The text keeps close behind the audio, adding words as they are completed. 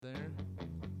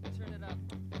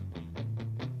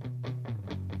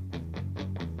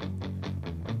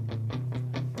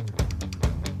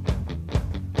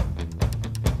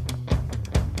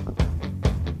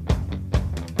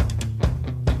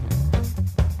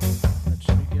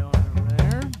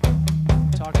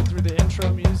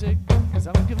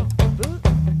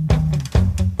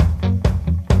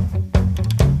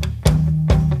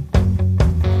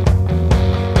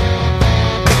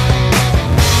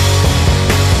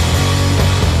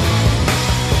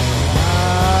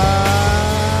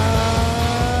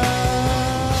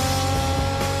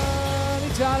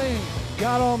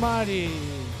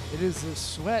It is the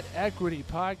Sweat Equity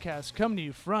Podcast coming to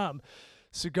you from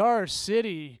Cigar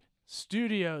City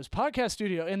Studios, podcast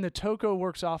studio in the Toco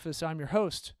Works office. I'm your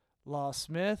host, Law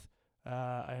Smith.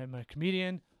 I am a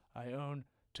comedian. I own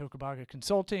Tocobaga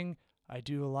Consulting. I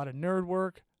do a lot of nerd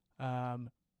work.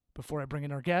 Before I bring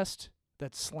in our guest,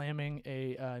 that's slamming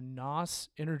a NOS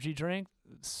energy drink.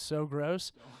 It's so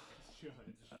gross.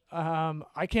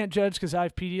 I can't judge because I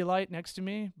have Pedialyte next to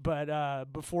me. But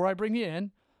before I bring you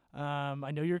in,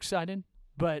 I know you're excited,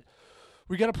 but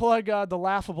we got to plug the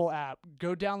Laughable app.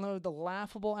 Go download the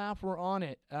Laughable app. We're on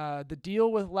it. The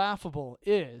deal with Laughable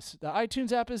is the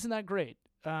iTunes app isn't that great.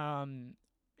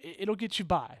 It'll get you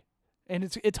by, and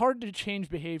it's hard to change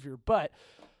behavior. But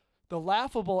the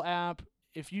Laughable app,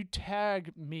 if you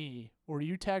tag me or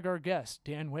you tag our guest,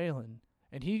 Dan Whalen,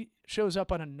 and he shows up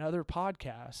on another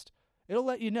podcast, it'll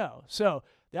let you know. So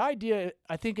the idea,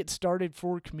 I think it started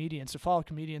for comedians to follow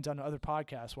comedians on other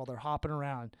podcasts while they're hopping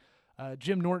around.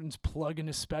 Jim Norton's plugging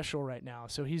his special right now,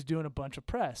 so he's doing a bunch of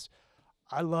press.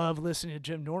 I love listening to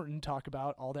Jim Norton talk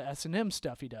about all the S&M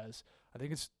stuff he does. I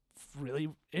think it's really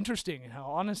interesting and how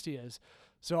honest he is.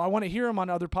 So I want to hear him on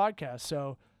other podcasts.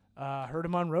 So heard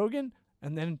him on Rogan,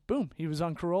 and then boom, he was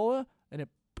on Corolla, and it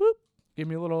gave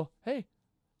me a little, hey,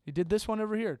 he did this one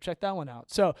over here. Check that one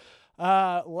out. So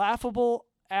Laughable.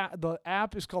 The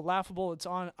app is called Laughable. It's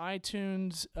on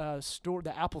iTunes store,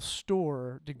 the Apple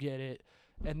Store, to get it,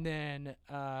 and then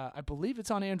I believe it's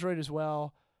on Android as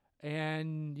well.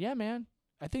 And yeah, man,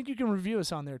 I think you can review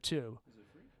us on there too. Is it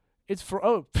free? It's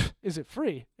for is it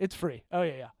free? It's free. Oh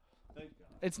yeah. Thank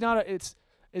God.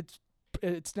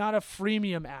 It's not a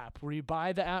freemium app where you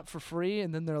buy the app for free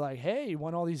and then they're like, hey, you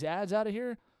want all these ads out of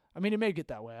here? I mean, it may get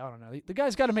that way. I don't know. The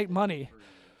guy's got to make money.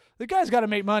 The guy's got to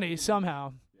make money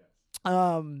somehow.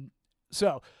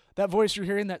 So that voice you're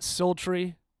hearing, that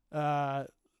sultry, that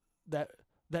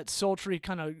sultry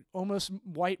kind of almost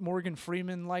white Morgan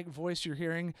Freeman-like voice you're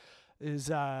hearing is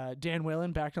Dan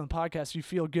Whalen back on the podcast. Do you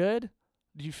feel good?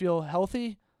 Do you feel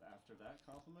healthy? After that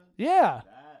compliment? Yeah.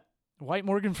 White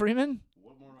Morgan Freeman?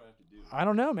 What more do I have to do? I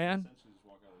don't know, man. Essentially just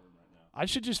walk out of the room right now. I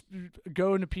should just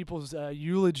go into people's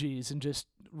eulogies and just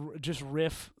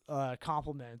riff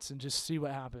compliments and just see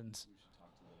what happens. We should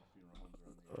talk to the funeral homes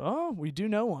around here. Oh, we do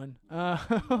know one. We know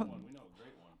a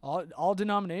great one. All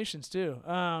denominations too.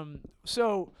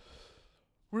 So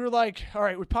we were like, all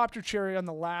right, we popped your cherry on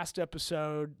the last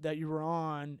episode that you were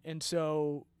on, and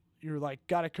so you're like,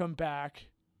 got to come back.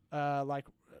 Like,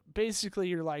 basically,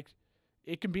 you're like,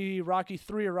 it can be Rocky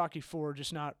 3 or Rocky 4,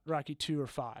 just not Rocky 2 or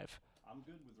 5. I'm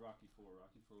good with Rocky 4.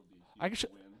 Rocky 4 will be a huge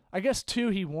win. I guess 2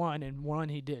 he won and 1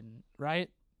 he didn't,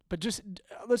 right? But just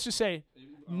let's just say,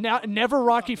 never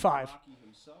Rocky 5. Rocky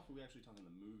himself, or are we actually talking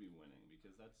the movie winning?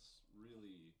 Because that's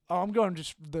really. Oh, I'm going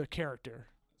just the character.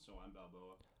 So I'm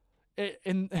Balboa.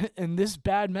 In this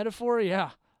bad metaphor,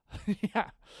 yeah,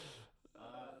 yeah.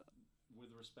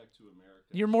 With respect to America.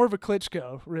 You're more of a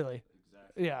Klitschko, really.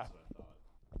 Exactly. Yeah. That's what I thought.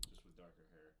 Just with darker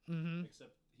hair. Mm-hmm.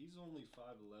 Except he's only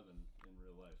 5'11" in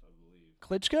real life, I believe.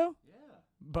 Klitschko? Yeah.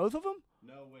 Both of them?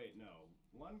 No, wait, no.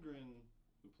 Lundgren,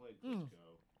 who played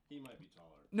Klitschko, he might be taller.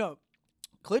 No.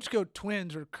 Klitschko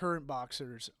twins are current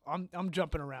boxers. I'm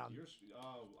jumping around. I'm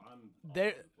all They're-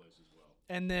 over the place as well.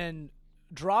 And then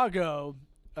Drago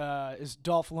is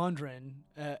Dolph Lundgren,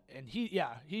 and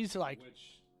he's like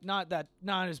Which, not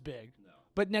as big, no,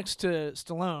 but next to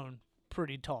Stallone,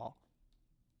 pretty tall.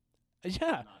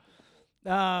 Yeah. not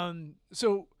difficult.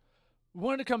 So we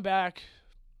wanted to come back.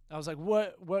 I was like,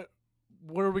 what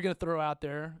are we gonna throw out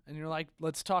there? And you're like,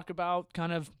 let's talk about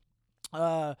kind of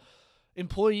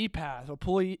employee path,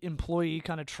 employee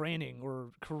kind of training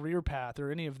or career path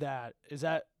or any of that.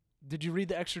 Did you read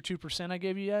the extra 2% I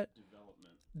gave you yet?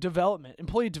 Development.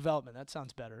 Employee development. That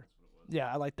sounds better.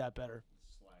 Yeah, I like that better.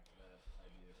 Slack that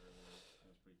idea earlier. I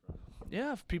was pretty proud of it.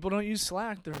 Yeah, if people don't use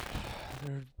Slack, they're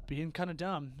being kind of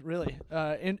dumb, really.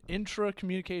 Intra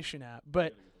communication app,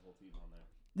 but Gotta get the whole team on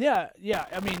there. yeah.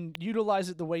 I mean, utilize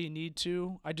it the way you need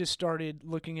to. I just started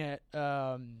looking at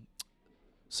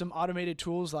some automated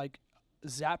tools like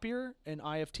Zapier and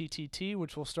IFTTT,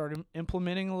 which we'll start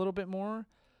implementing a little bit more.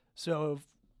 So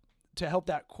to help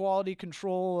that quality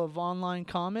control of online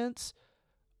comments,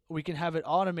 we can have it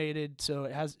automated so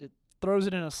it throws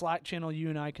it in a Slack channel you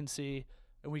and I can see,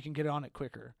 and we can get on it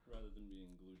quicker. Rather than being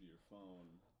glued to your phone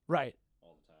Right.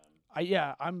 all the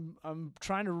time. I'm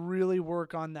trying to really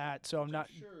work on that so I'm not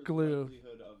sure glue. The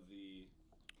likelihood of the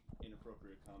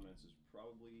inappropriate comments is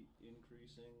probably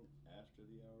increasing after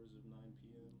the hours of 9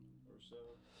 p.m. or so.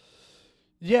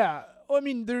 Yeah. Well, I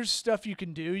mean, there's stuff you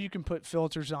can do. You can put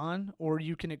filters on, or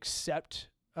you can accept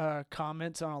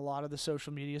comments on a lot of the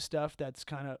social media stuff that's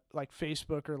kind of like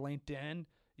Facebook or LinkedIn.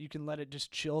 You can let it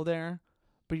just chill there,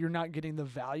 but you're not getting the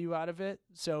value out of it.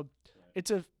 So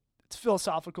it's a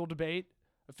philosophical debate.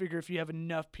 I figure if you have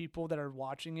enough people that are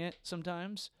watching it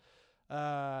sometimes,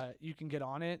 you can get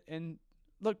on it. And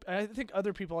look, I think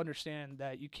other people understand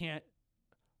that you can't,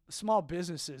 small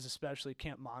businesses especially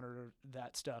can't monitor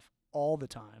that stuff all the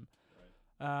time.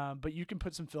 But you can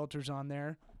put some filters on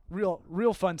there.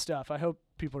 Real fun stuff. I hope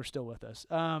people are still with us.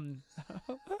 I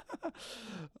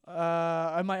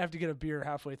might have to get a beer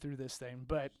halfway through this thing,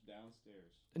 but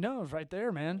Downstairs. no, it's right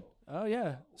there, man. Oh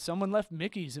yeah, someone left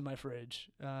Mickey's in my fridge.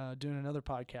 Doing another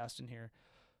podcast in here.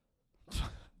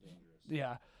 Dangerous.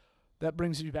 Yeah, that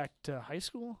brings you back to high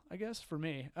school, I guess, for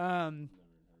me. Never even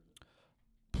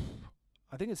heard of it.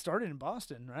 I think it started in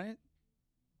Boston, right?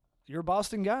 You're a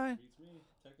Boston guy? Beats me.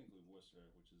 Technically Worcester,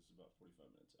 which is about 45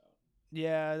 minutes out.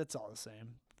 Yeah, that's all the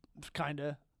same.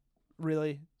 Kinda.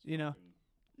 Really, you know.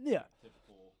 Fucking Yeah.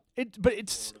 Typical. But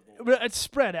it's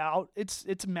spread out.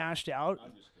 It's mashed out.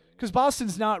 I'm just kidding. Because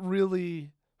Boston's not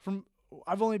really from.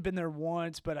 I've only been there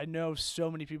once, but I know so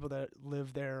many people that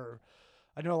live there.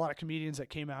 I know a lot of comedians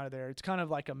that came out of there. It's kind of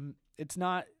like it's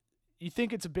not. You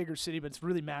think it's a bigger city, but it's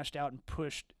really mashed out and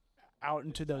pushed out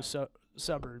into those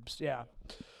suburbs. Yeah.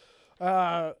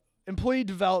 Employee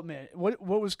development. What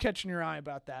was catching your eye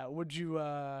about that? What'd you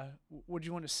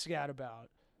want to scat about?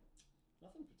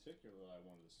 Nothing particular I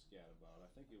wanted to scat about. I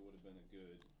think it would have been a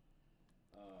good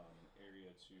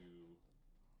area to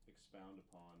expound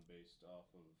upon based off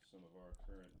of some of our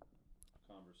current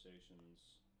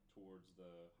conversations towards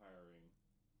the hiring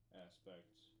aspect.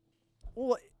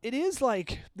 Well, it is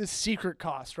like the secret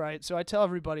cost, right? So I tell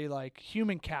everybody like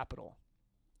human capital.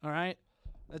 All right?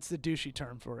 That's the douchey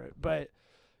term for it. But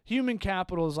human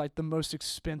capital is like the most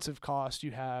expensive cost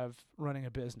you have running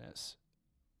a business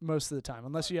most of the time,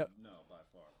 unless you have No, by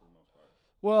far, for the most part.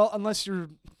 well, unless you're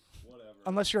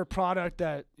Whatever. a product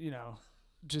that, you know,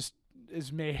 just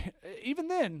is made even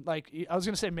then, like I was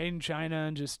going to say made in China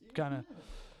and just kind of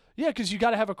yeah, cuz you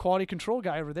got to have a quality control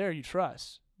guy over there you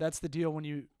trust. That's the deal when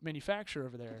you manufacture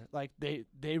over there. Like they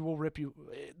will rip you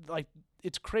like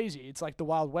it's crazy. It's like the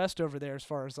Wild West over there as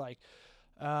far as like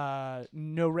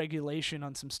no regulation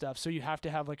on some stuff. So you have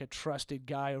to have like a trusted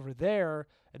guy over there,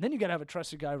 and then you got to have a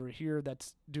trusted guy over here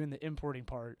that's doing the importing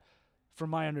part. From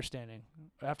my understanding,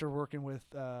 after working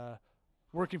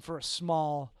for a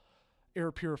small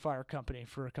air purifier company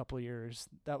for a couple of years,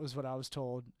 that was what I was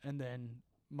told. And then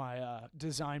my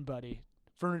design buddy,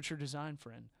 furniture design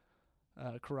friend,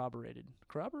 corroborated.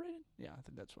 Corroborated? Yeah, I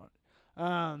think that's what. I know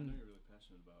you're really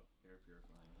passionate about air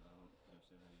purifying. I don't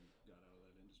understand how you got out of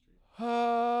that industry.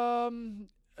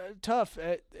 Tough.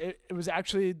 It was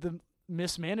actually the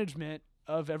mismanagement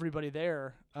of everybody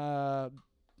there.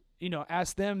 You know,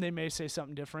 ask them, they may say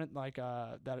something different. Like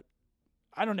that,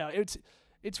 I don't know.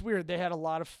 It's weird. They had a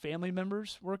lot of family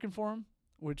members working for them,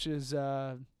 which is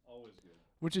Always good.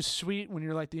 which is sweet when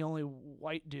you're like the only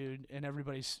white dude and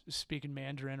everybody's speaking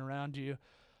Mandarin around you.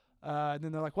 And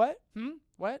then they're like, "What?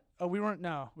 What? Oh, we weren't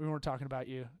talking about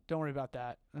you. Don't worry about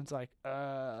that." And it's like,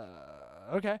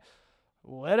 okay,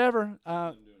 whatever. You've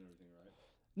been doing everything right.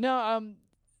 No,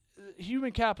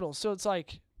 human capital. So it's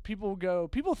like people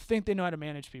think they know how to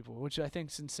manage people, which I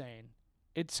think is insane.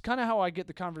 It's kind of how I get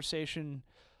the conversation.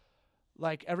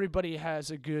 Like everybody has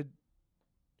the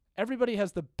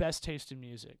best taste in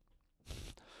music,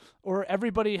 or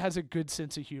everybody has a good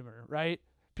sense of humor, right?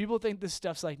 People think this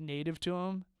stuff's like native to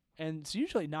them, and it's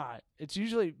usually not. It's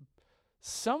usually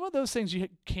some of those things you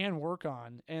can work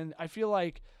on, and I feel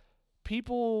like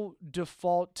people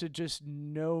default to just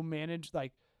never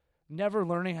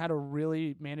learning how to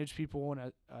really manage people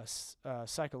in a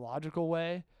psychological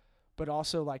way, but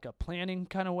also like a planning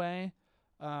kind of way.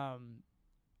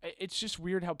 It's just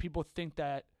weird how people think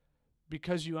that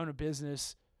because you own a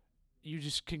business, you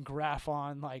just can graph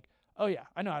on like, oh yeah,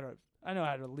 I know how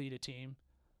to lead a team.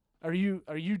 Are you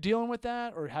dealing with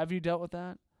that, or have you dealt with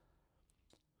that?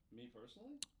 Me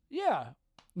personally? Yeah.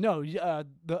 No,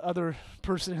 the other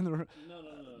person in the room. No. I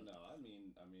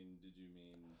mean, did you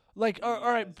mean Like, all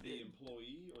right, as the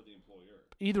employee or the employer?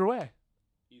 either way.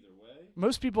 Either way.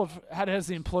 Most people have had it as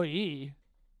the employee.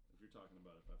 If you're talking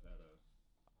about if I've had a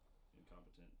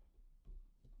incompetent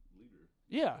leader.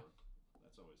 Yeah. before,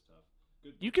 that's always tough.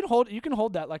 Good. You can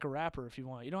hold that like a rapper if you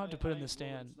want. You don't have to put it in the Well,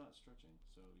 stand. it's not stretching,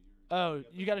 so Oh,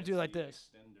 you got to do like the this.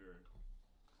 Extender.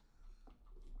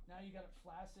 Now you got it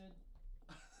flaccid.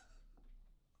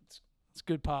 It's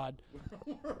good pod.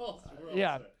 we're all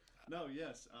Yeah. set. No,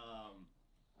 yes.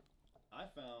 I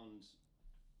found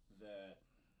that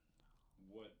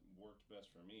what worked best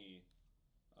for me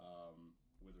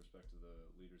with respect to the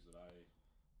leaders that I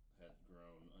had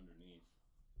grown underneath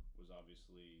was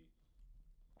obviously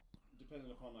dependent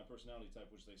upon my personality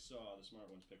type, which they saw. The smart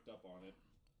ones picked up on it,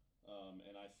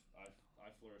 and I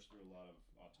flourished through a lot of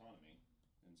autonomy,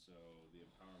 and so the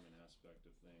empowerment aspect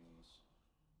of things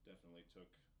definitely took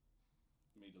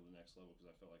me to the next level because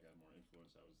I felt like I had more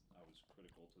influence. I was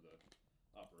critical to the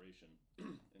operation,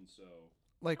 and so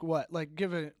Like what? Like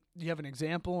do you have an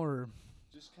example or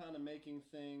just kind of making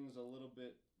things a little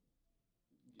bit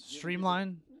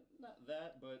streamline? Not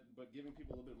that, but giving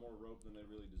people a little bit more rope than they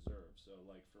really deserve. So,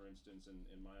 like for instance,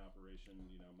 in my operation,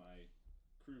 my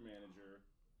crew manager,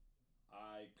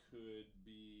 I could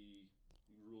be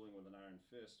ruling with an iron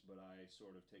fist, but I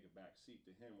sort of take a back seat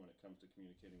to him when it comes to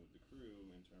communicating with the crew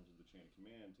in terms of the chain of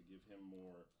command to give him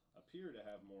appear to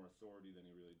have more authority than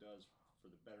he really does for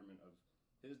the betterment of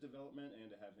his development and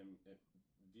to have him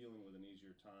dealing with an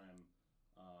easier time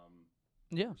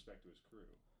with respect to his crew.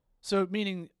 So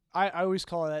meaning I always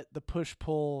call that the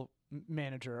push-pull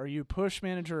manager. Are you a push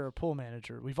manager or a pull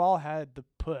manager? We've all had the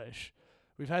push.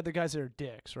 We've had the guys that are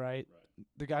dicks, right?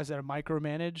 The guys that are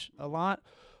micromanage a lot,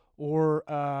 or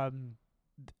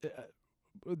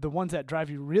the ones that drive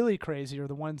you really crazy, or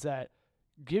the ones that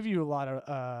give you a lot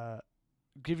of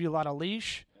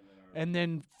leash, and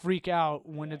then freak out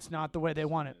when it's not the way they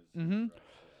want it. Mm-hmm.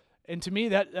 And to me,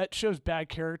 that shows bad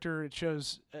character. It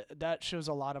shows that shows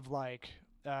a lot of like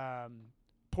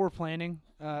poor planning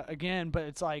again. But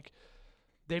it's like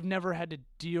they've never had to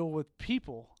deal with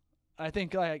people. I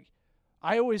think like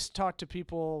I always talk to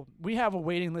people. We have a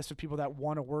waiting list of people that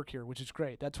want to work here, which is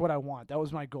great. That's what I want. That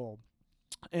was my goal.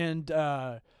 And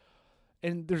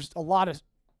there's a lot of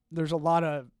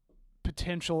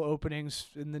potential openings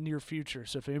in the near future.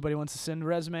 So if anybody wants to send a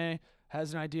resume,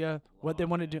 has an idea what they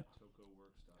want to do,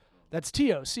 that's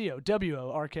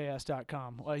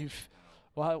TOCOWORKS.com.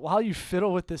 While you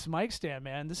fiddle with this mic stand,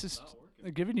 man, this is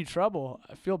giving you trouble.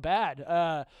 I feel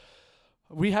bad.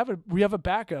 We have a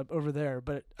backup over there,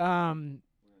 but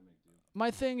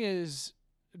my thing is,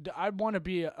 I want to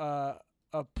be a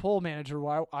pull manager.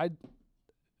 Where I'd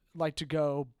like to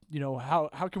go.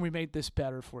 How can we make this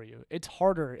better for you? It's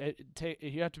harder.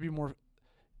 You have to be more.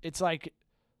 It's like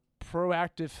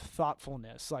proactive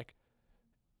thoughtfulness. Like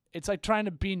it's like trying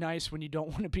to be nice when you don't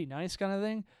want to be nice, kind of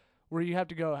thing. Where you have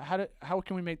to go, how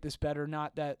can we make this better?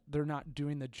 Not that they're not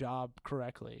doing the job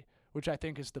correctly, which I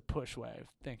think is the push way of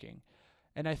thinking.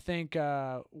 And I think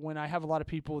when I have a lot of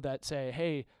people that say,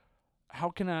 hey, how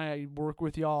can I work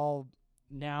with y'all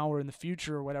now or in the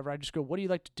future or whatever, I just go, what do you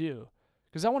like to do?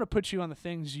 Because I want to put you on the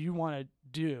things you want to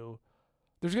do.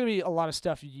 There's going to be a lot of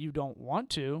stuff you don't want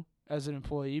to as an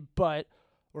employee,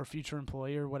 or a future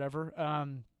employee or whatever.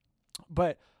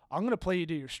 But I'm going to play you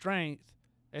to your strength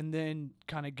and then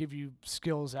kind of give you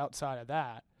skills outside of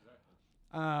that. Exactly.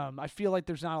 I feel like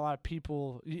there's not a lot of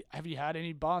people. Have you had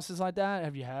any bosses like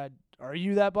that? Are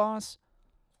you that boss?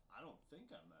 I don't think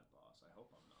I'm that boss. I hope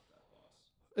I'm not that boss.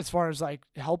 As far as like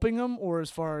helping them, or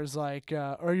as far as like,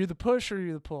 are you the push or are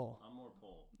you the pull? I'm more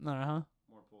pull. Uh-huh.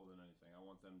 More pull than anything. I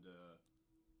want them to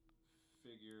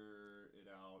figure it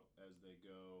out as they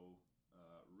go,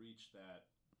 reach that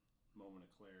moment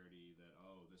of clarity that,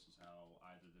 this is how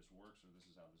either this works or this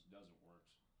is how this doesn't work.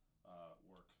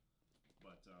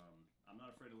 But I'm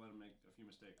not afraid to let them make a few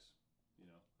mistakes.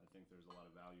 I think there's a lot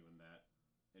of value in that.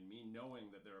 And me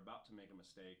knowing that they're about to make a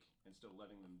mistake and still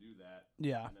letting them do that.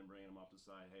 Yeah. And then bringing them off to the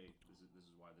side, hey, this is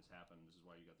why this happened. This is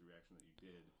why you got the reaction that you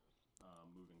did.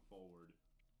 Moving forward,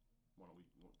 why don't we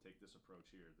take this approach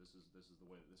here? This is the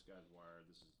way that this guy's wired.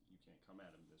 You can't come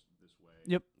at him this way.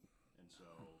 Yep. And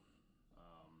so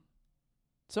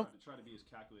try to be as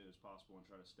calculated as possible and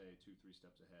try to stay 2-3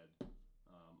 steps ahead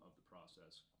of the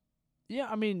process.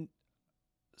 Yeah, I mean,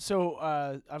 so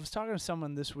I was talking to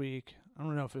someone this week. I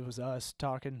don't know if it was us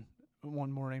talking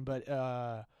one morning, but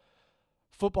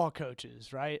football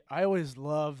coaches, right? I always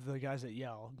love the guys that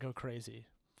yell, go crazy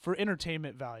for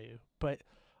entertainment value. But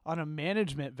on a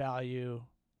management value,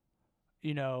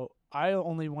 I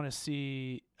only want to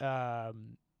see a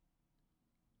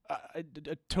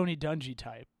Tony Dungy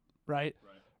type, right?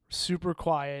 Super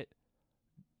quiet,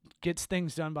 gets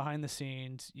things done behind the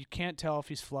scenes. You can't tell if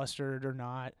he's flustered or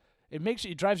not. It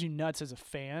drives you nuts as a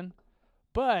fan,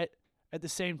 but at the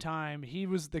same time, he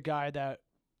was the guy that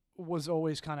was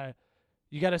always kind of,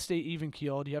 you got to stay even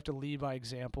keeled. You have to lead by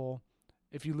example.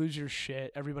 If you lose your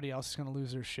shit, everybody else is going to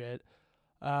lose their shit.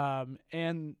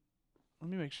 And let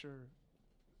me make sure.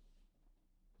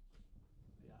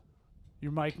 Yeah,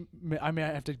 your mic. I may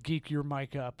have to geek your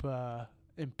mic up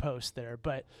in post there,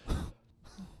 but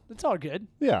it's all good.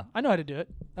 Yeah, I know how to do it.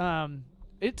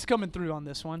 It's coming through on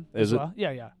this one as well. it?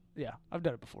 Yeah. Yeah, I've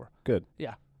done it before. Good.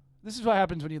 Yeah. This is what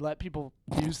happens when you let people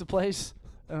use the place.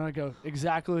 And I go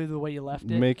exactly the way you left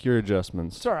it. Make your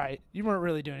adjustments. It's all right. You weren't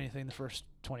really doing anything the first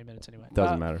 20 minutes anyway.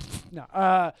 Doesn't matter. No.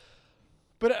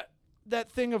 But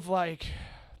that thing of like,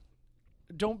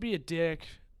 don't be a dick.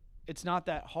 It's not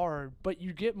that hard, but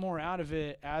you get more out of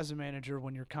it as a manager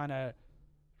when you're kind of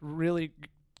really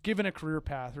given a career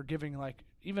path or giving like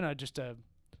even just a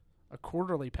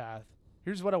quarterly path.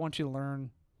 Here's what I want you to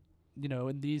learn,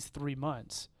 in these 3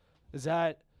 months. Is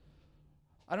that,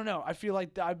 I don't know. I feel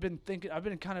like I've been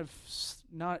kind of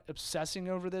not obsessing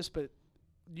over this, but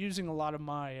using a lot of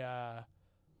my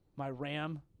my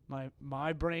RAM,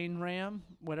 my brain RAM,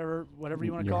 whatever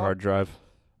you want to your call hard drive.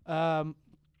 it.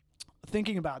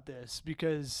 Thinking about this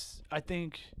because I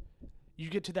think you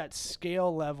get to that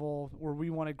scale level where we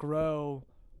want to grow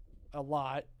a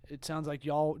lot. It sounds like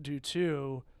y'all do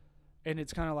too, and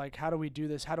it's kind of like, how do we do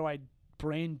this? How do I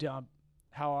brain dump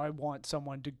how I want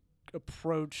someone to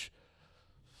approach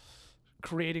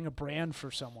creating a brand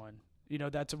for someone?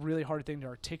 That's a really hard thing to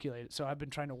articulate. So I've been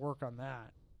trying to work on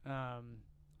that.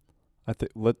 I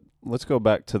think let's go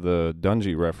back to the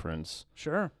Dungy reference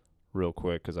Sure. real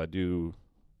quick because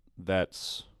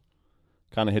that's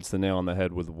kind of hits the nail on the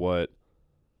head with what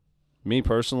me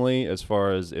personally, as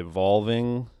far as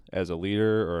evolving as a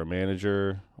leader or a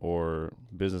manager or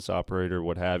business operator,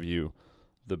 what have you,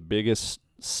 the biggest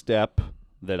step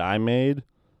that I made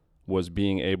was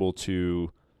being able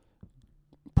to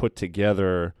put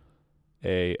together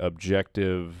a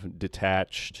objective,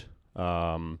 detached,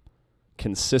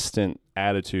 consistent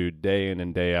attitude day in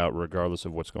and day out, regardless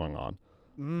of what's going on.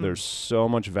 There's so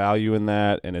much value in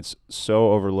that, and it's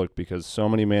so overlooked because so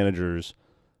many managers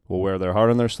will wear their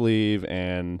heart on their sleeve,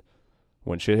 and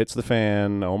when shit hits the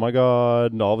fan, oh my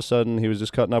God, and all of a sudden he was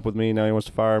just cutting up with me, now he wants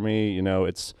to fire me.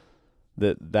 It's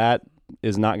that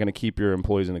is not going to keep your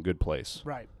employees in a good place.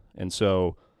 Right. And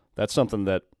so that's something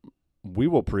that we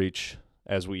will preach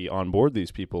as we onboard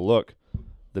these people. Look,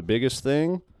 the biggest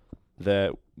thing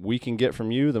that we can get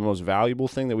from you, the most valuable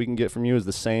thing that we can get from you is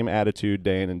the same attitude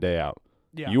day in and day out.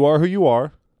 Yeah. You are who you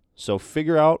are, so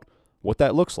figure out what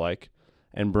that looks like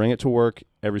and bring it to work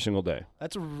every single day.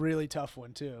 That's a really tough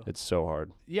one too. It's so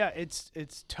hard. Yeah, it's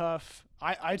tough.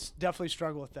 I definitely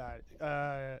struggle with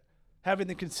that. Having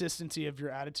the consistency of your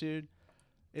attitude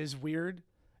is weird.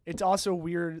 It's also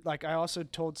weird. Like I also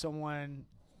told someone,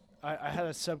 I had a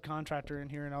subcontractor in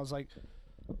here, and I was like,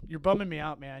 "You're bumming me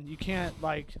out, man. You can't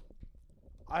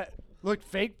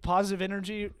fake positive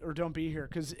energy or don't be here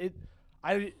because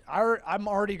I'm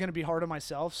already going to be hard on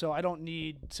myself, so I don't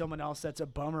need someone else that's a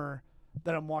bummer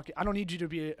that I'm walking. I don't need you to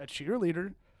be a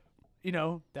cheerleader.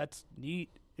 That's neat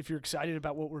if you're excited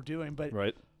about what we're doing, but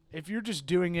Right. if you're just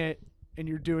doing it and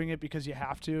you're doing it because you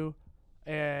have to,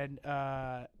 and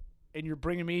you're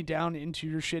bringing me down into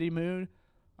your shitty mood,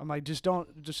 I'm like, just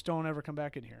don't ever come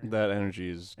back in here. That energy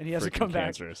is And he hasn't freaking come back.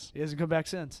 cancerous. He hasn't come back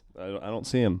since. I don't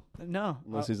see him No.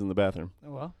 unless he's in the bathroom.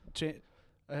 Well,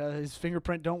 his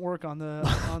fingerprint don't work on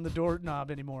the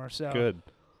doorknob anymore. So Good.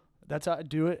 that's how I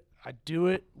do it. I do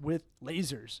it with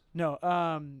lasers. No,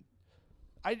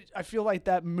 I feel like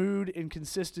that mood and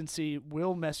consistency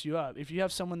will mess you up. If you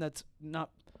have someone that's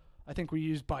not, I think we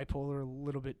use bipolar a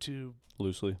little bit too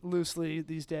loosely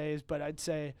these days, but I'd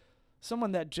say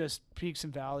someone that just peaks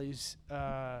and valleys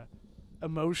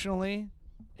emotionally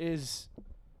is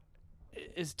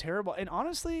terrible. And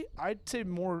honestly, I'd say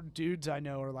more dudes I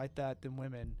know are like that than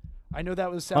women. I know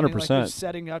that was sounding like you're 100%.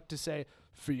 setting up to say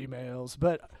females,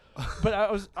 but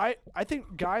I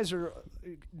think guys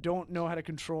don't know how to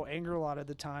control anger a lot of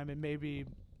the time, and maybe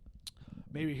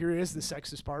here is the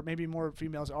sexist part. Maybe more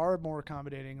females are more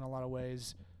accommodating in a lot of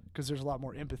ways because there's a lot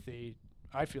more empathy.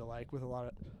 I feel like with a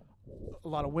lot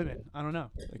of women. I don't know.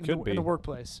 It could be in the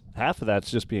workplace. Half of that's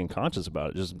just being conscious about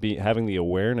it, just having the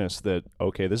awareness that,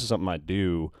 okay, this is something I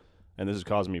do, and this is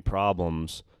causing me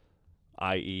problems,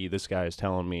 i.e. this guy is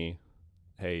telling me,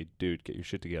 hey, dude, get your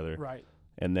shit together. Right.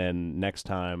 And then next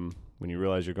time when you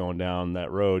realize you're going down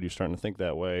that road, you're starting to think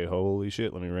that way, holy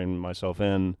shit, let me rein myself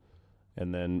in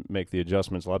and then make the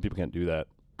adjustments. A lot of people can't do that.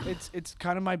 It's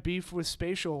kind of my beef with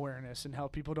spatial awareness and how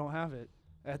people don't have it.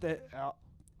 At the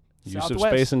Use of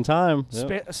space and time.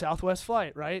 A Southwest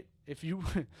flight, right? If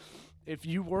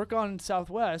you work on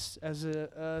Southwest as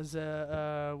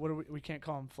a what do we can't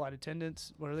call them flight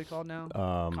attendants. What are they called now?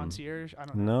 Concierge? I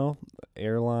don't know. No,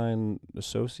 airline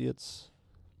associates.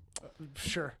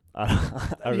 Sure. I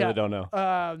really don't know.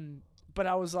 But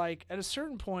I was like, at a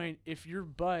certain point, if your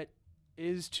butt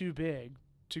is too big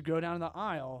to go down the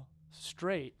aisle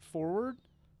straight forward,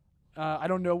 I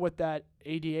don't know what that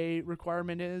ADA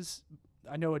requirement is.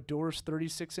 I know a door's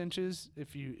 36 inches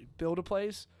if you build a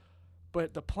place,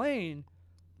 but the plane,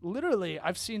 literally,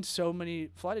 I've seen so many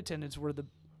flight attendants where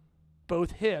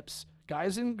both hips,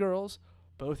 guys and girls,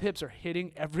 both hips are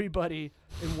hitting everybody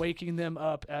and waking them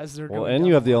up as they're going. Well, and down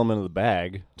you have the line. element of the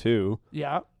bag too.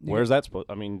 Yeah. Where's that supposed?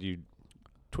 I mean, do you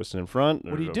twist it in front?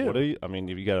 What do you do? I mean,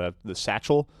 have you got the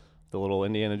satchel, the little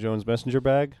Indiana Jones messenger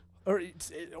bag? Or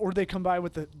they come by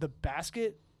with the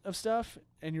basket of stuff,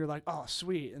 and you're like, oh,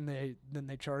 sweet, and then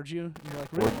they charge you, and you're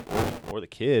like, really? Or the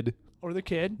kid. Or the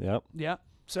kid. Yep. Yeah.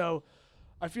 So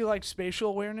I feel like spatial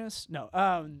awareness. No,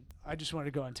 I just wanted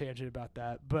to go on tangent about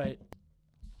that, but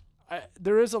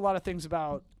there is a lot of things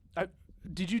about.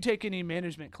 Did you take any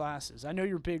management classes? I know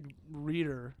you're a big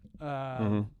reader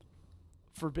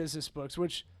for business books,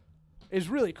 which is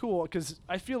really cool because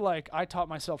I feel like I taught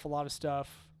myself a lot of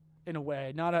stuff in a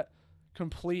way, not a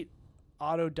complete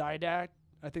autodidact,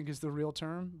 I think is the real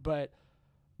term, but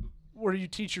where you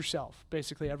teach yourself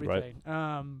basically everything.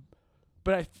 Right.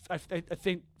 But I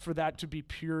think for that to be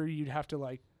pure, you'd have to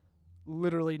like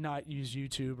literally not use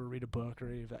YouTube or read a book or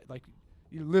any of that. Like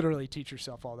you literally teach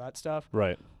yourself all that stuff.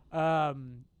 Right.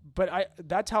 But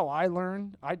that's how I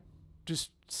learned. I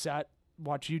just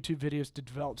watch YouTube videos to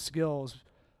develop skills.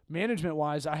 Management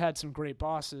wise, I had some great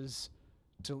bosses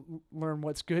to learn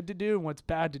what's good to do and what's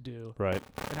bad to do. Right.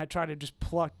 And I try to just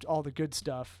pluck all the good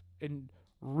stuff and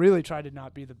really try to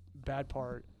not be the bad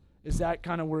part. Is that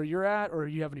kind of where you're at, or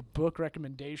do you have any book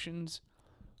recommendations?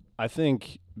 I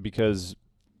think because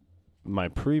my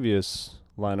previous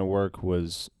line of work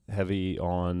was heavy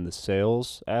on the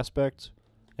sales aspect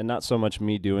and not so much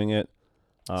me doing it.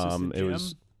 It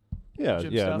was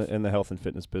in the health and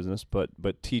fitness business, but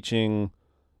teaching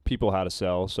people how to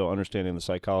sell, so understanding the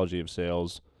psychology of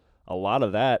sales. A lot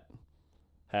of that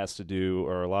has to do,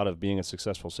 or a lot of being a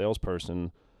successful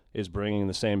salesperson is bringing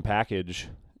the same package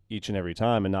each and every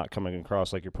time and not coming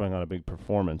across like you're putting on a big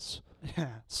performance. Yeah.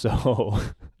 So,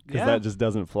 because that just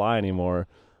doesn't fly anymore.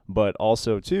 But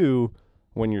also, too,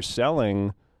 when you're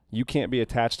selling, you can't be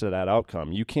attached to that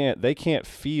outcome.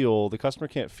 The customer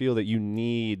can't feel that you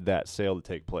need that sale to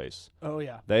take place. Oh,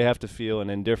 yeah. They have to feel an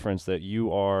indifference that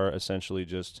you are essentially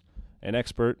just an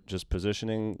expert, just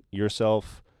positioning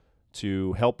yourself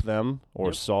to help them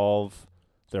or solve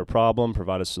their problem,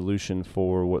 provide a solution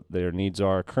for what their needs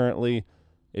are currently.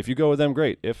 If you go with them,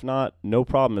 great. If not, no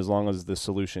problem, as long as the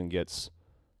solution gets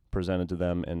presented to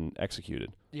them and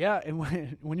executed. Yeah, and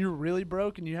when you're really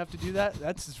broke and you have to do that,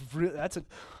 that's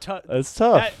tough. That's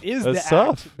tough. That is that's the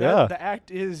tough. act. Yeah. The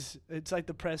act is, it's like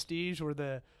the Prestige where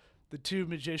the two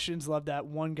magicians love that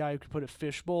one guy who could put a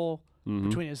fishbowl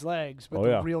between his legs, but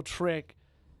the real trick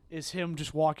is him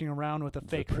just walking around with a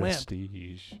fake the limp.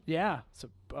 Prestige. Yeah, it's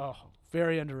a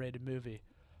very underrated movie.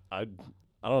 I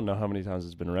don't know how many times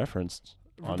it's been referenced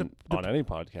on any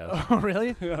podcast. Oh,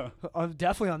 really? Yeah.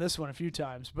 Definitely on this one a few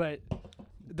times. But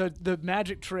the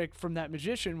magic trick from that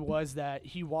magician was that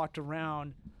he walked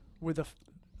around with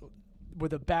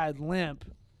a bad limp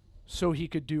so he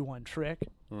could do one trick,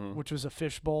 which was a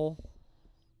fishbowl.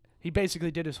 He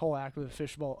basically did his whole act with a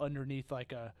fishbowl underneath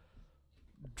like a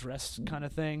dress kind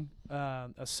of thing,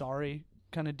 a sari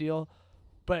kind of deal.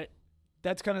 But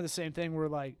that's kind of the same thing where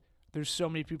like there's so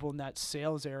many people in that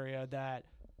sales area that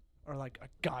are like, I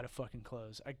gotta fucking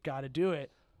close. I gotta do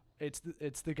it. It's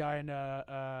the guy in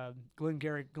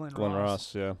Glenn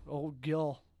Ross, yeah. Old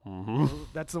Gil. Mm-hmm.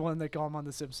 That's the one they call him on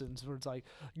The Simpsons, where it's like,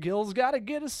 Gil's gotta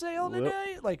get a sale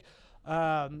today, like,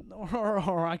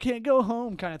 or I can't go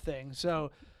home kind of thing.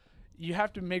 So you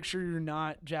have to make sure you're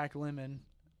not Jack Lemmon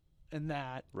in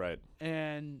that. Right.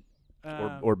 And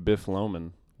or Biff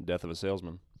Loman, Death of a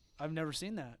Salesman. I've never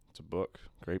seen that. It's a book.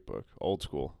 Great book. Old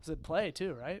school. It's a play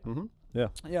too, right? Mm-hmm. Yeah.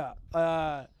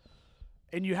 Yeah.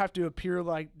 And you have to appear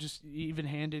like just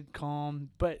even-handed, calm.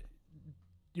 But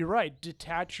you're right.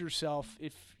 Detach yourself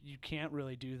if you can't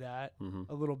really do that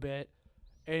a little bit.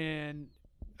 And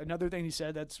another thing he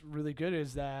said that's really good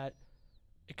is that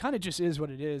it kind of just is what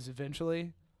it is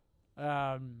eventually.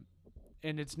 And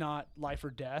it's not life or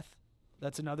death.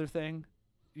 That's another thing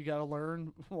you got to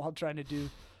learn while trying to do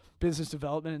business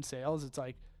development and sales. It's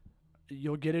like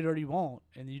you'll get it or you won't.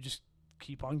 And you just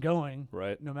keep on going,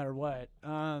 right? No matter what.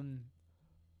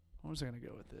 What was I going to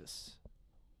go with this?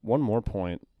 One more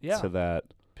point to that.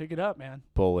 Pick it up, man.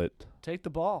 Bullet. Take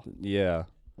the ball. Yeah.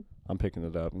 I'm picking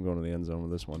it up. I'm going to the end zone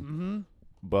with this one. Mm-hmm.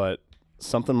 But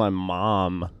something my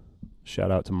mom, shout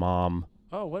out to Mom.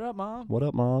 Oh, what up, Mom? What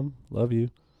up, Mom? Love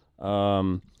you.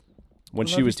 When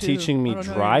she was teaching me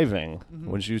driving,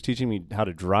 when she was teaching me how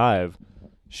to drive,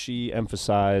 she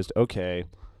emphasized, okay,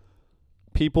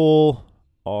 people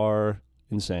are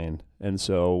insane. And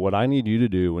so what I need you to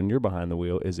do when you're behind the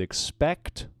wheel is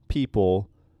expect people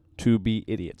to be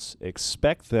idiots.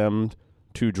 Expect them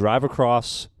to drive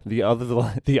across the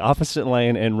opposite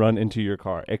lane and run into your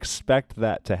car. Expect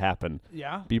that to happen.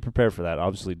 Yeah. Be prepared for that.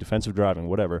 Obviously, defensive driving,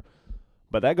 whatever.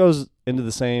 But that goes into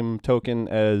the same token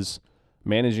as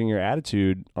managing your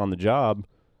attitude on the job.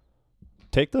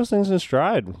 Take those things in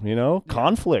stride,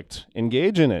 conflict,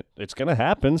 engage in it. It's going to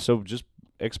happen, so just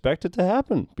expect it to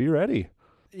happen. Be ready.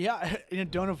 Yeah,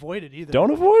 and don't avoid it either.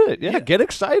 Don't avoid it. Yeah, get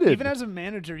excited. Even as a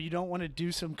manager, you don't want to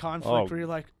do some conflict where you're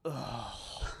like, ugh.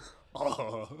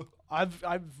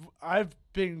 I've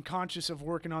been conscious of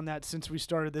working on that since we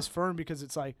started this firm, because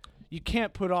it's like you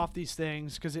can't put off these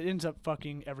things because it ends up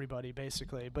fucking everybody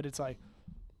basically. But it's like,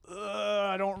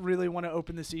 I don't really want to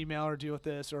open this email or deal with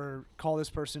this or call this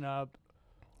person up.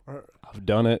 I've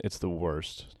done it. It's the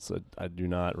worst. I do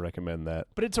not recommend that.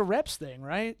 But it's a reps thing,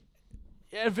 right?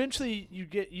 Eventually you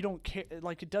don't care,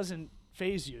 like it doesn't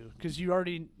phase you because you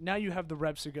have the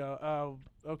reps to go, oh,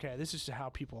 okay, this is how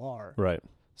people are. Right.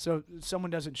 So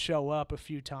someone doesn't show up a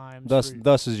few times.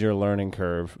 Thus is your learning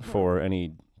curve for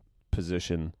any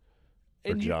position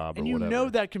or job or whatever. You know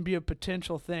that can be a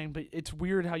potential thing, but it's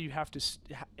weird how you have to.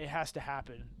 It has to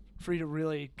happen for you to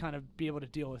really kind of be able to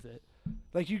deal with it.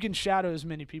 Like you can shadow as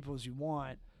many people as you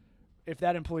want. If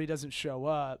that employee doesn't show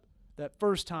up, that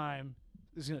first time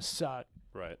is gonna suck.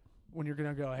 Right. When you're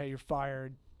gonna go, hey, you're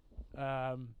fired.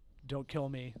 Don't kill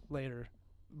me later.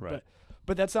 Right.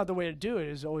 But that's not the way to do it.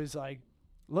 It's always like,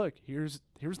 look, here's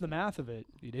the math of it.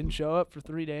 You didn't show up for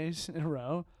 3 days in a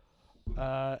row.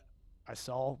 I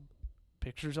saw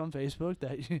pictures on Facebook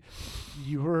that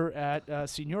you were at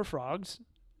Senor Frogs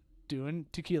doing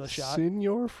tequila shot.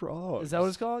 Senor Frogs. Is that what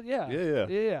it's called? Yeah.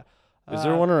 Yeah. Is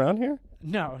there one around here?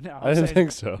 No. I didn't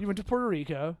think so. You went to Puerto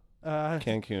Rico.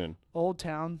 Cancun. Old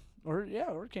Town. Or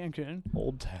Cancun.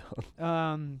 Old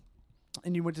Town.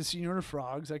 And you went to Senor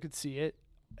Frogs. I could see it.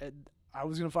 I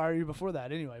was gonna fire you before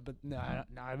that anyway, but now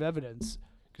I have evidence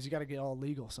because you got to get all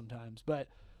legal sometimes. But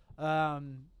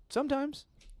sometimes,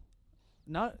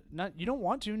 not you don't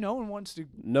want to. No one wants to.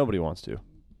 Nobody wants to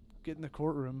get in the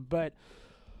courtroom. But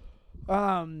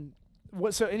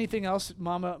what? So anything else,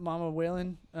 Mama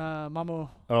Whalen,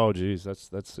 Mama? Oh, geez,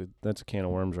 that's a can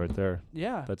of worms right there.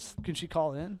 Yeah. Can she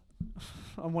call in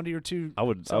on one of your two? I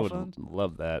would phones?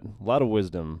 love that. A lot of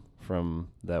wisdom from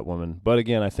that woman, but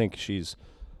again, I think she's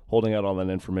holding out all that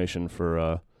information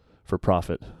for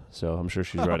profit. So I'm sure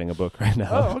she's writing a book right now.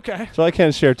 Oh, okay. So I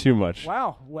can't share too much.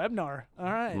 Wow, webinar.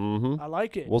 All right. Mm-hmm. I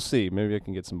like it. We'll see. Maybe I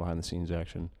can get some behind the scenes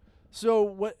action. So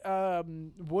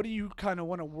what do you kind of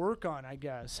want to work on, I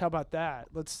guess? How about that?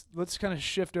 Let's kind of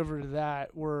shift over to that,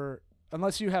 where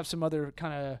unless you have some other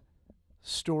kind of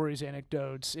stories,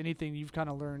 anecdotes, anything you've kind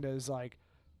of learned as like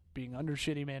being under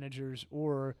shitty managers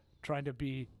or trying to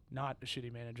be not a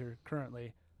shitty manager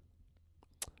currently.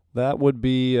 That would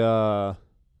be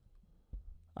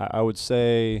I would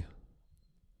say,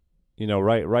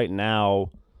 right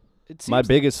now, my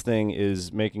biggest thing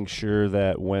is making sure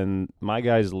that when my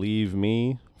guys leave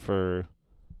me for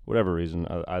whatever reason,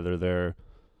 either they're,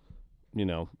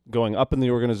 going up in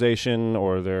the organization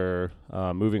or they're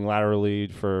moving laterally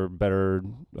for better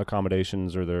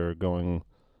accommodations or they're going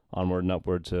onward and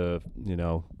upward to,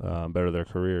 better their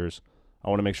careers. I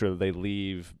want to make sure that they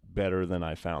leave better than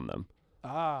I found them.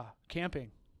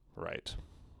 Camping. Right.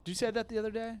 Did you say that the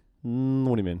other day?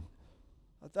 What do you mean?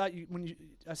 I thought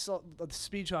I saw the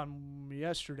speech on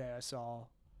yesterday.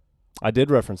 I did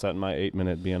reference that in my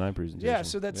 8-minute BNI presentation. Yeah,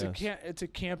 so that's it's a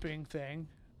camping thing.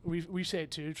 We say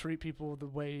it too. Treat people the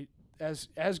way as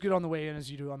good on the way in as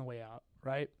you do on the way out,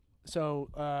 right? So,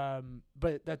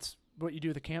 but that's what you do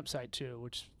at the campsite too,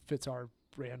 which fits our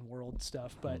brand world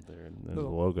stuff. But there's the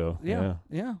logo. Yeah.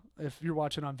 If you're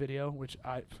watching on video, which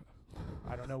I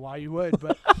don't know why you would,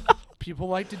 but people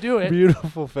like to do it.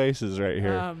 Beautiful faces right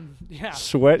here. Yeah.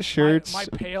 Sweatshirts. My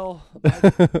pale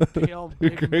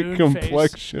big great moon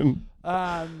complexion.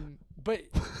 Face. But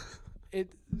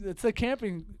it's a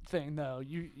camping thing though.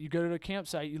 You go to a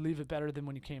campsite, you leave it better than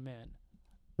when you came in.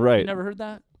 Right. You never heard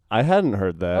that? I hadn't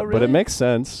heard that, Oh, really? but it makes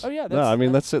sense. Oh yeah. No, I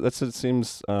mean that's it. It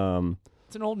seems.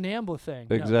 It's an old NAMBLA thing.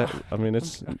 Exactly. I mean,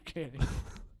 it's I'm kidding.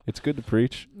 it's good to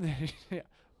preach. Yeah.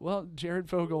 Well, Jared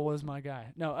Fogle was my guy.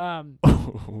 No.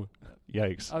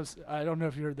 Yikes. I don't know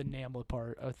if you heard the NAMBLA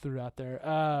part I threw out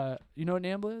there. You know what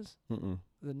NAMBLA is? Mm-mm.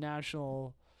 The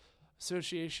National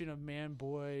Association of Man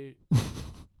Boy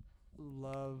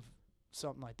Love,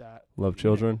 something like that. Love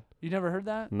children. You never heard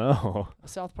that? No.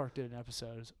 South Park did an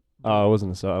episode. I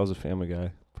wasn't. I was a Family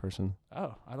Guy person.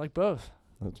 Oh, I like both.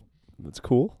 That's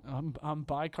cool. I'm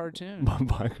by cartoon.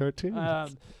 By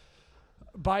cartoon.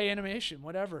 Buy animation,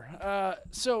 whatever.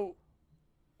 So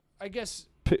I guess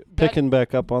Picking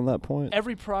back up on that point.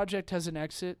 every project has an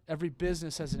exit. Every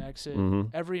business has an exit. Mhm.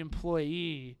 Every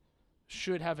employee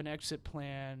should have an exit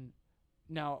plan.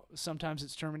 Now, sometimes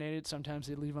it's terminated. Sometimes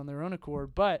they leave on their own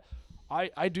accord. But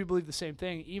I do believe the same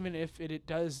thing, even if it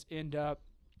does end up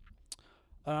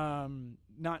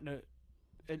not in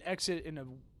an exit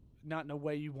not in a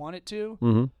way you want it to.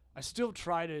 Mm-hmm. I still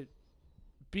try to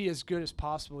be as good as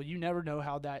possible. You never know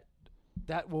how that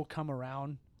will come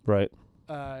around. Right.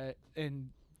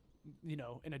 In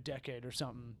in a decade or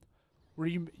something, where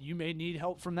you may need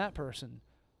help from that person.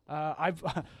 I've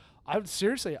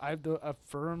seriously, the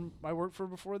firm I worked for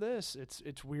before this,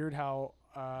 it's weird how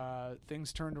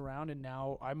things turned around, and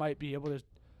now I might be able to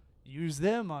use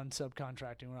them on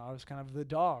subcontracting when I was kind of the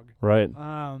dog. Right.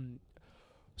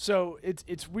 So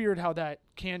it's weird how that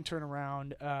can turn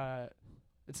around. I'm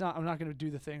not going to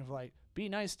do the thing of like be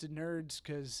nice to nerds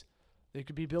because they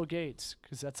could be Bill Gates,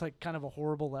 because that's like kind of a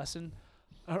horrible lesson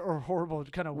or horrible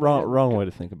kind of Wrong way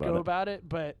to think about go it. about it.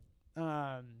 But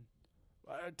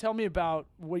tell me about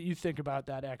what you think about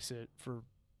that exit for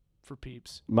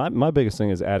peeps. My biggest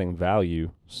thing is adding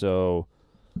value. So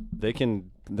they're going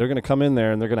to come in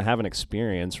there and they're going to have an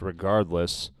experience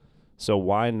regardless. So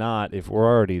why not, if we're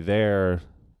already there,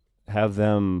 have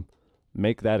them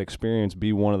make that experience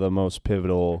be one of the most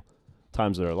pivotal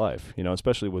times of their life,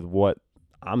 especially with what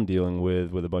I'm dealing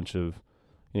with a bunch of,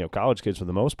 college kids for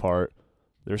the most part.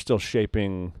 They're still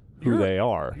shaping who they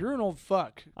are. You're an old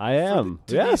fuck. I am.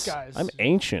 To Yes. these guys. I'm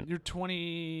ancient. You're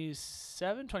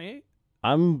 27, 28?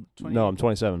 I'm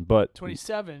 27, but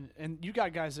 27, and you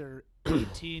got guys that are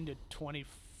 18 to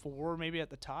 24 maybe at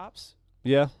the tops.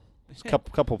 yeah, there's a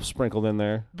couple sprinkled in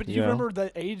there. But do you remember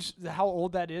the age, how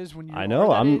old that is when you I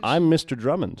know. are that age? I'm Mr.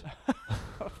 Drummond.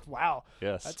 Wow.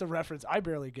 Yes. That's a reference I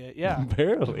barely get. Yeah.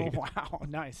 Barely. Wow.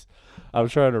 Nice. I'm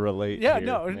trying to relate. Yeah. here,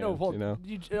 No. man, No. Well,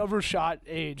 you overshot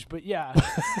age, but yeah,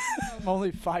 I'm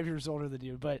only 5 years older than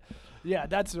you. But yeah,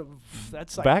 that's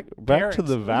like back to parents.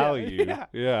 the value. Yeah.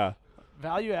 Yeah.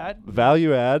 Value add.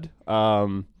 Value add.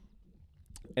 And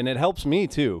it helps me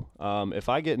too. If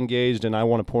I get engaged and I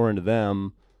want to pour into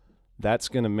them, that's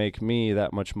going to make me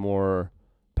that much more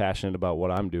passionate about what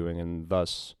I'm doing, and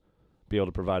thus be able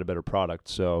to provide a better product.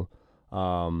 So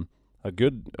a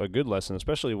good lesson,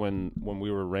 especially when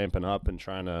we were ramping up and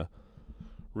trying to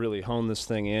really hone this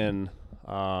thing in.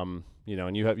 And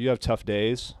you have tough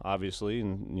days, obviously,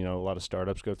 and a lot of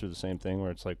startups go through the same thing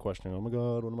where it's like questioning, oh my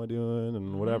God, what am I doing,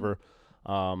 and whatever.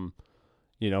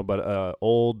 But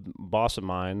old boss of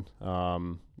mine,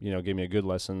 gave me a good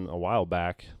lesson a while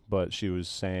back, but she was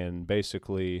saying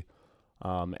basically,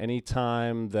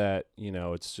 anytime that,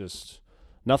 it's just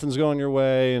nothing's going your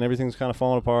way and everything's kind of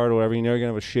falling apart or whatever, you're going to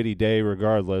have a shitty day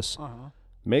regardless.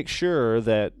 Make sure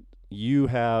that you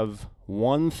have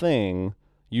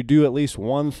you do at least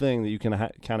one thing that you can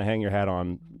kind of hang your hat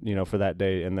on, for that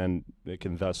day, and then it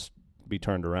can thus be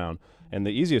turned around. And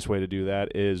the easiest way to do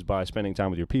that is by spending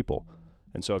time with your people.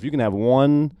 And so if you can have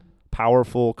one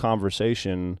powerful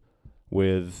conversation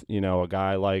with, a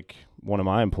guy like one of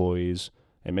my employees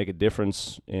and make a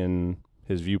difference in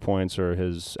his viewpoints or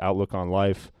his outlook on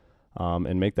life,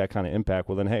 and make that kind of impact,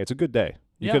 well then, hey, it's a good day.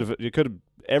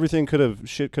 Everything could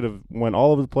have went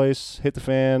all over the place, hit the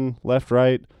fan, left,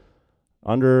 right,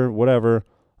 under, whatever.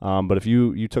 But if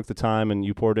you took the time and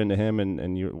you poured into him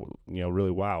and you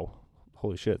really, wow,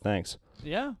 holy shit, thanks.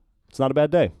 Yeah. It's not a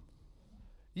bad day.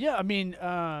 Yeah, I mean,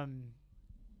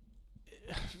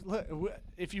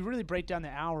 if you really break down the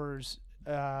hours,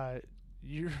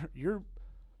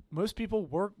 most people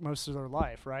work most of their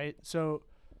life, right? So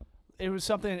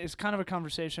it's kind of a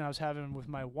conversation I was having with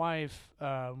my wife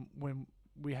when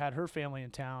we had her family in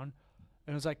town,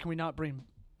 and it was like, can we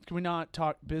not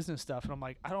talk business stuff? And I'm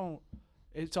like,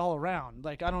 it's all around.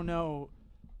 Like, I don't know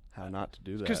how not to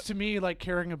do that. Because to me, like,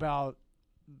 caring about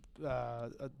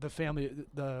the family,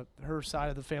 her side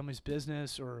of the family's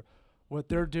business, or what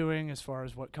they're doing as far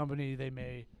as what company they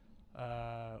may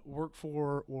work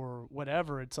for or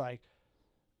whatever, it's like,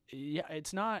 yeah,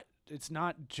 it's not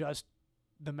just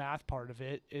the math part of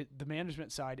it. The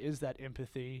management side is that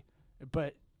empathy,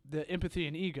 but the empathy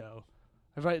and ego.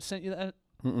 Have I sent you that?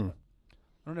 Mm-mm. I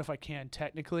don't know if I can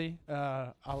technically.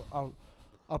 I'll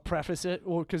preface it,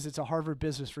 because it's a Harvard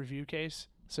Business Review case,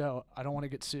 so I don't want to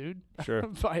get sued Sure.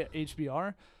 by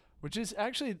HBR, which is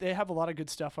actually, they have a lot of good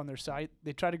stuff on their site.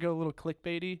 They try to go a little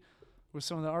clickbaity with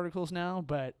some of the articles now,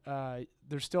 but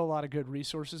there's still a lot of good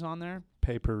resources on there.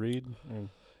 Pay per read.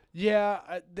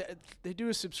 Yeah, they do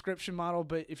a subscription model,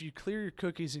 but if you clear your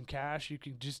cookies in cache,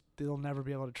 they'll never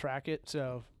be able to track it.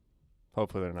 So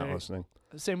hopefully they're not listening.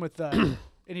 Same with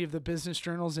any of the business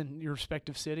journals in your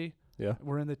respective city. Yeah.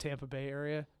 We're in the Tampa Bay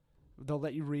area. They'll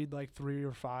let you read like 3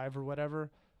 or 5 or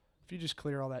whatever. If you just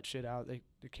clear all that shit out, they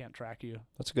can't track you.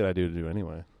 That's a good idea to do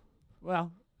anyway.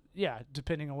 Well, yeah,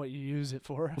 depending on what you use it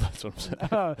for. That's what I'm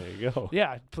saying. There you go.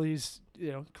 Yeah, please,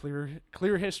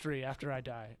 clear history after I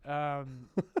die.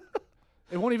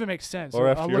 It won't even make sense. Or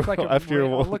I'll look like you're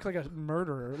I'll look like a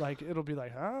murderer. Like it'll be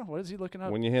like, huh? What is he looking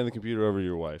up? When you hand the computer over to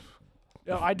your wife.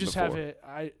 No, I just have before.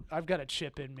 it. I've got a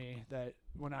chip in me that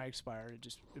when I expire, it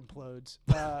just implodes.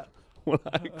 When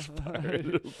I expire,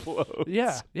 it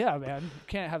implodes. Yeah, man.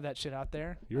 Can't have that shit out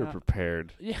there. You were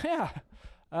prepared. Yeah.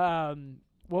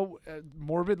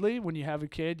 Morbidly, when you have a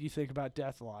kid, you think about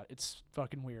death a lot. It's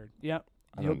fucking weird. Yep.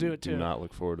 You'll do it too. Do not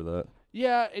look forward to that.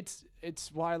 Yeah, it's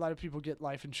why a lot of people get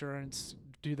life insurance,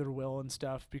 do their will and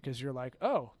stuff, because you're like,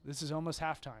 oh, this is almost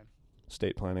halftime.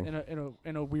 Estate planning.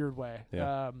 In a weird way.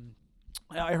 Yeah.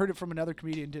 I heard it from another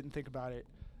comedian, didn't think about it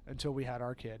until we had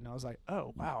our kid, and I was like,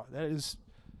 oh wow, that is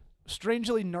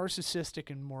strangely narcissistic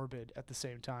and morbid at the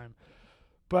same time.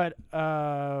 But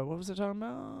what was I talking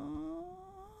about?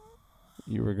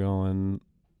 You were going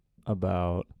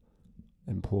about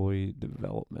employee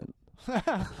development.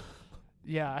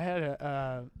 Yeah, I had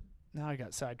a. Now I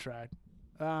got sidetracked.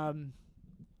 Having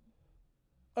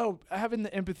the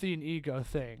empathy and ego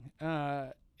thing.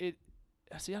 I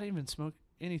don't even smoke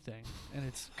anything, and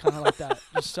it's kind of like that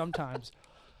just sometimes.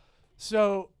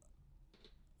 So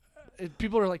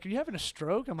people are like, "Are you having a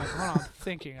stroke?" I'm like, "Hold on, I'm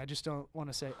thinking. I just don't want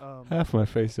to say." Half my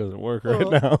face doesn't work right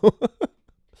now.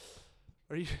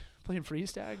 Are you playing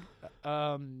freeze tag?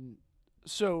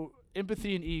 So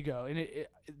empathy and ego, and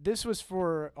this was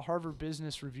for a Harvard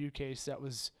Business Review case that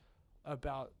was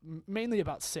mainly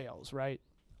about sales, right?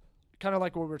 Kind of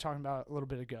like what we were talking about a little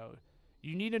bit ago.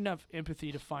 You need enough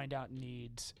empathy to find out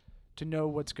needs, to know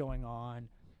what's going on,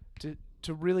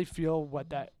 to really feel what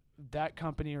that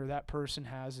company or that person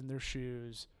has in their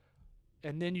shoes,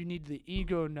 and then you need the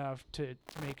ego enough to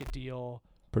make a deal.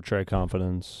 Portray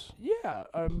confidence. Yeah,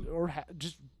 or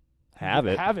just have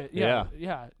it. Have it.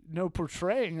 Yeah. No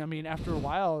portraying. I mean, after a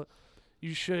while,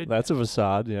 you should. That's a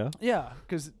facade. Yeah. Yeah,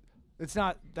 because that's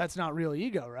not real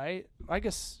ego, right? I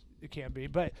guess it can be,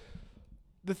 but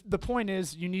the point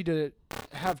is you need to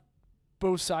have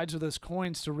both sides of those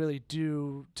coins to really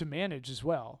to manage as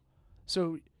well.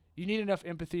 So you need enough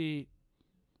empathy.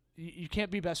 You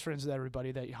can't be best friends with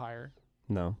everybody that you hire.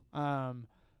 No. And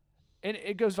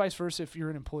it goes vice versa if you're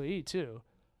an employee too.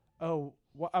 Oh,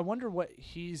 I wonder why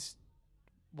he's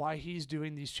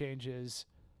doing these changes.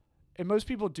 And most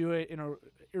people do it in a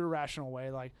irrational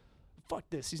way, like, fuck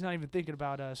this, he's not even thinking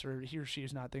about us, or he or she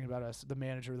is not thinking about us, the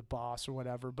manager, the boss, or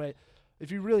whatever. But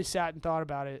if you really sat and thought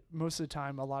about it, most of the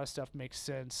time a lot of stuff makes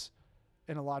sense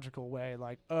in a logical way.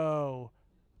 Like, oh,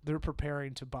 they're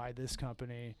preparing to buy this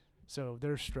company, so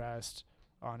they're stressed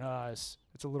on us.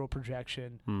 It's a little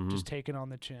projection. Just take it on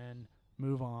the chin,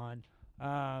 move on.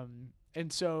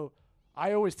 And so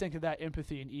I always think of that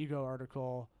empathy and ego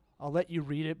article. I'll let you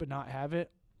read it but not have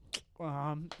it,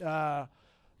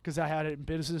 because I had it in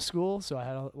business school, so I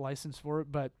had a license for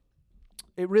it. But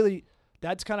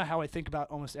that's kind of how I think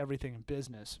about almost everything in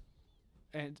business.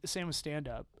 And same with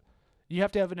stand-up. You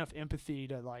have to have enough empathy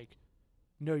to, like,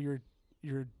 know you're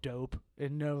dope,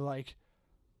 and know, like,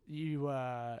 you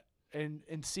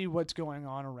and see what's going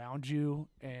on around you,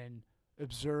 and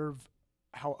observe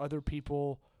how other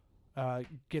people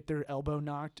get their elbow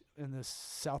knocked in the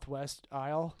southwest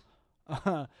aisle,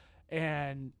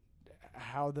 and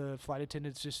how the flight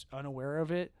attendant's just unaware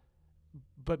of it,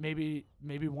 but maybe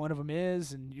one of them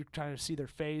is, and you're trying to see their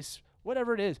face,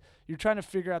 whatever it is. You're trying to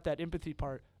figure out that empathy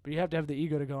part, but you have to have the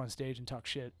ego to go on stage and talk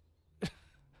shit.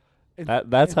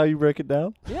 That's how you break it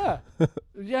down? Yeah.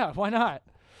 Yeah, why not?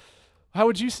 How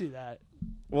would you see that?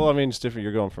 Well, I mean, it's different.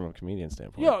 You're going from a comedian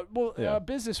standpoint. Yeah, well,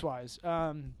 business-wise.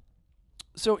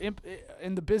 So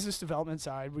in the business development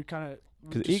side, we kind of...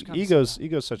 Because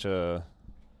ego's such a...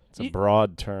 It's a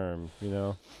broad term, you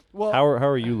know? Well, how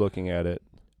are you looking at it?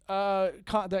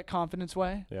 That confidence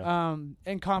way. Yeah.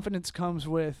 And confidence comes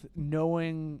with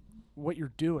knowing what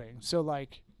you're doing. So,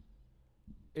 like,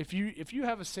 if you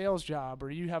have a sales job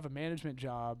or you have a management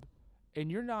job,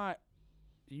 and you're not...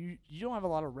 You don't have a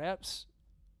lot of reps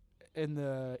in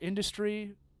the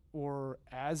industry or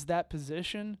as that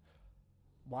position,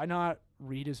 why not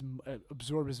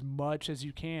absorb as much as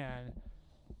you can?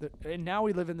 And now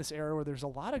we live in this era where there's a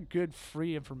lot of good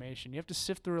free information. You have to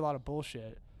sift through a lot of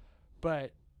bullshit,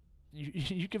 but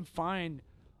you can find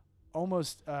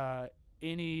almost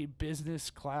any business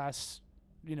class,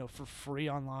 for free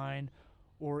online,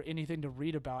 or anything to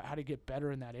read about how to get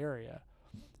better in that area.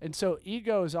 And so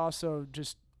ego is also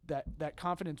just that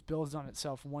confidence builds on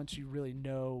itself once you really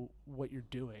know what you're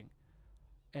doing.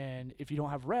 And if you don't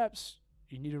have reps,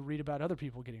 you need to read about other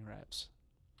people getting reps.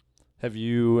 Have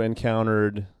you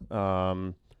encountered,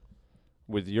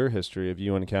 with your history, have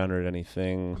you encountered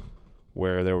anything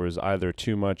where there was either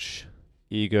too much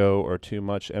ego or too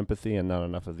much empathy and not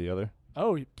enough of the other?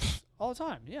 Oh, all the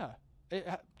time, yeah.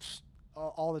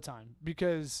 All the time.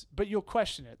 But you'll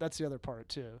question it. That's the other part,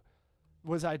 too.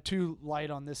 Was I too light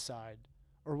on this side,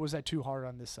 or was I too hard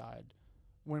on this side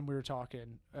when we were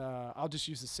talking? I'll just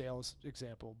use the sales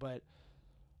example. But,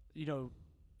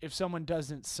 if someone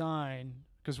doesn't sign,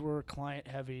 because we're a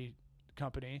client-heavy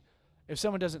company, if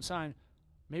someone doesn't sign,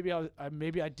 maybe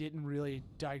I didn't really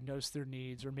diagnose their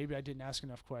needs, or maybe I didn't ask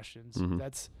enough questions. Mhm.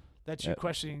 That's you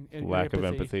questioning your Lack of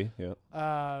empathy, yeah.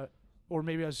 Or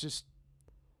maybe I was just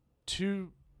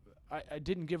I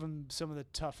didn't give them some of the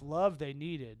tough love they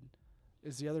needed,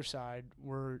 is the other side,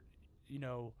 where,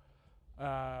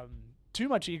 too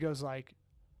much ego is like,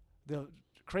 the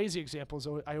crazy examples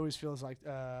I always feel is like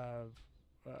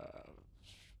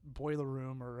Boiler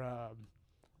Room or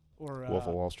Wolf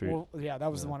of Wall Street. Yeah,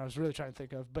 that was the Yeah. one I was really trying to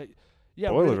think of. But yeah,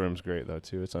 Boiler really, Room's great, though,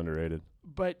 too. It's underrated.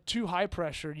 but too high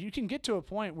pressure, you can get to a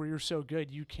point where you're so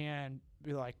good you can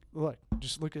be like, look,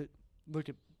 just look at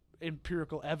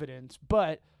empirical evidence,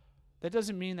 but that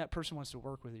doesn't mean that person wants to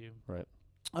work with you. Right.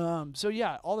 So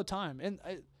yeah, all the time, and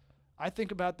I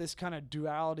think about this kind of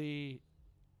duality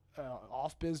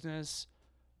off business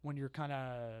when you're kind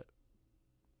of,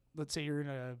 let's say you're in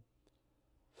a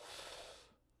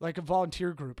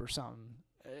volunteer group or something.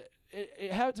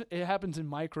 It happens in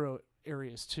micro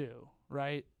areas too,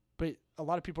 right? But a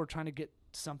lot of people are trying to get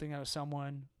something out of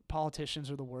someone.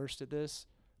 Politicians are the worst at this.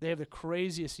 They have the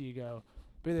craziest ego,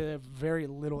 but they have very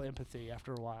little empathy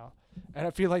after a while. And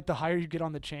I feel like the higher you get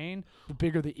on the chain, the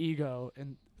bigger the ego.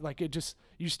 And like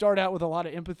you start out with a lot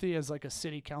of empathy as like a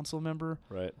city council member,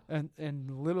 Right.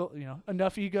 and little,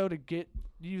 enough ego to get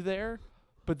you there.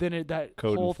 But then that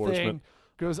Code whole enforcement. thing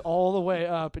goes all the way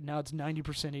up, and now it's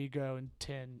 90% ego and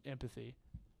 10 empathy.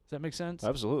 Does that make sense?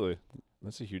 Absolutely.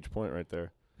 That's a huge point right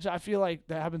there. So I feel like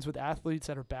that happens with athletes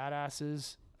that are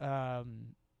badasses.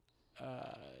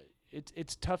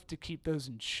 It's tough to keep those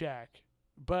in check,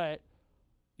 but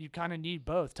you kind of need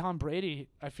both. Tom Brady,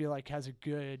 I feel like, has a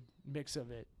good mix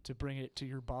of it to bring it to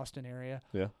your Boston area.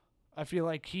 Yeah. I feel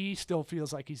like he still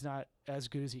feels like he's not as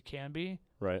good as he can be,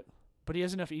 Right. but he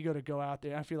has enough ego to go out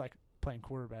there. I feel like playing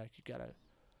quarterback,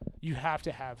 you have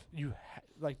to have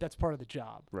that's part of the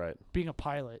job. Right. Being a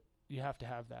pilot, you have to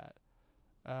have that.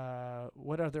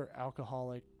 What other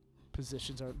alcoholic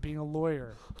positions are? Being a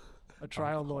lawyer, a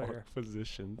trial lawyer.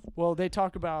 Physicians. Well, they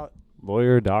talk about.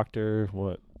 Lawyer, doctor,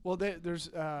 what? Well, there's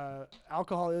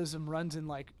alcoholism runs in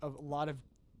like a lot of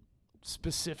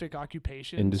specific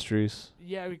occupations. Industries.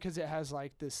 Yeah, because it has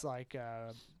like this like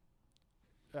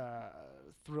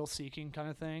thrill-seeking kind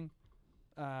of thing,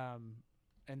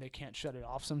 and they can't shut it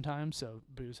off sometimes. So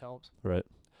booze helps. Right.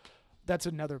 That's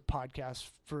another podcast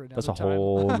for another That's a time.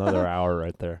 whole another hour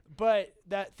right there. But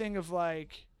that thing of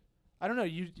like, I don't know,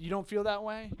 you don't feel that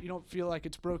way? You don't feel like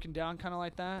it's broken down kind of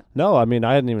like that? No, I mean,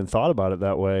 I hadn't even thought about it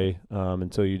that way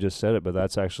until you just said it, but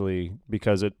that's actually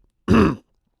because it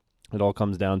it all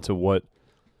comes down to what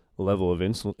level of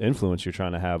influence you're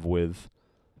trying to have with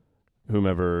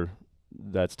whomever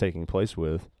that's taking place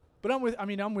with. But I'm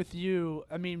with you.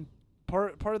 I mean,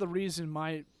 part of the reason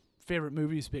my favorite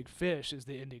movie is Big Fish is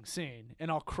the ending scene,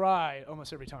 and I'll cry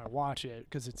almost every time I watch it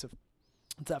because it's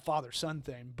that father-son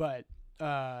thing. But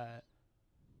as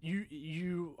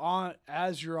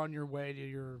you're on your way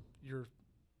to your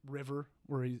river,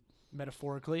 where he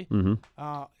metaphorically,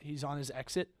 he's on his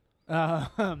exit.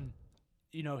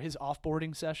 His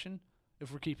offboarding session,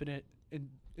 if we're keeping it in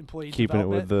employee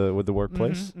development. With the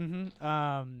workplace.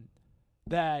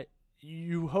 That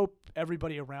you hope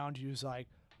everybody around you is like,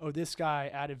 oh, this guy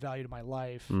added value to my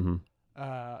life. And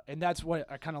that's what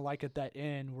I kind of like at that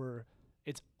end, where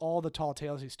it's all the tall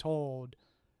tales he's told.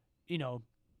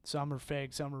 Some are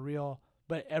fake, some are real,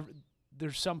 but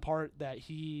there's some part that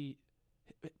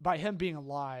by him being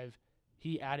alive,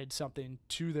 he added something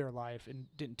to their life and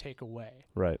didn't take away.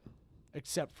 Right.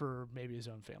 Except for maybe his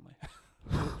own family,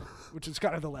 which is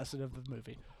kind of the lesson of the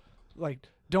movie. Like,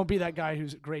 don't be that guy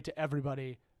who's great to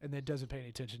everybody and then doesn't pay any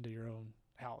attention to your own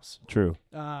house. True.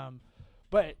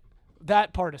 But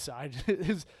that part aside,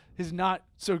 his not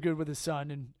so good with his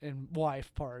son and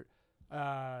wife part,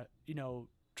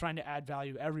 trying to add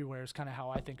value everywhere is kind of how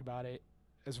I think about it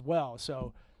as well.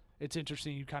 So it's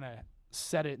interesting you kind of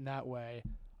said it in that way.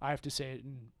 I have to say it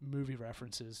in movie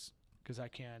references because I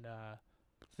can't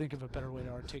think of a better way to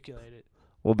articulate it.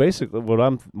 Well, basically, what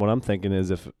I'm thinking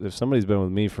is if somebody's been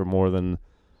with me for more than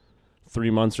 3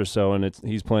 months or so, and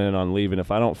he's planning on leaving,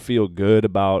 if I don't feel good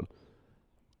about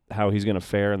how he's going to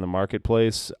fare in the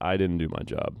marketplace, I didn't do my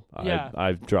job. Yeah.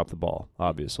 I've dropped the ball,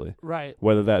 obviously. Right.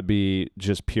 Whether that be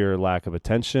just pure lack of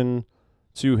attention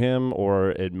to him,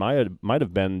 or it might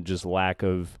have been just lack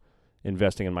of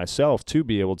investing in myself to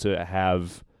be able to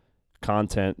have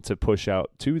content to push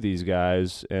out to these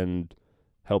guys and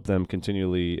help them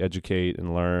continually educate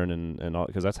and learn and all,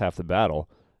 because that's half the battle.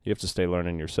 You have to stay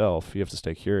learning yourself. You have to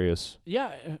stay curious.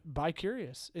 Yeah, by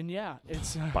curious. And yeah,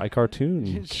 it's By cartoon,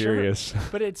 Sure. curious.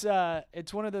 But it's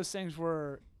one of those things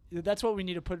where that's what we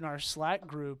need to put in our Slack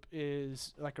group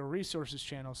is like a resources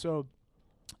channel. So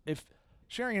if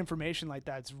sharing information like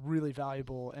that's really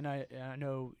valuable, and I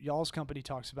know y'all's company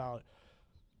talks about,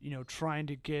 trying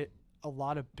to get a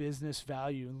lot of business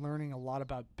value and learning a lot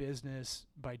about business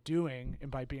by doing and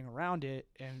by being around it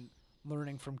and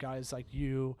learning from guys like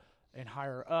you and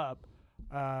higher up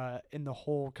in the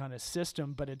whole kind of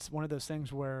system. But it's one of those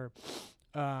things where,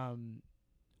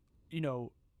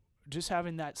 just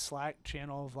having that Slack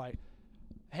channel of like,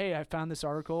 hey, I found this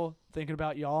article, thinking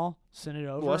about y'all, send it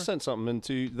over. Well, I sent something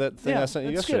into that thing Yeah, I sent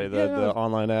you that's yesterday, good. the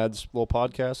online ads little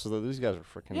podcast. So these guys are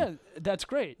freaking. Yeah, that's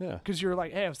great. Yeah. Because you're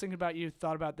like, hey, I was thinking about you,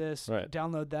 thought about this, Right.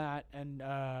 download that, and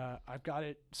I've got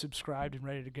it subscribed and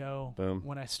ready to go Boom.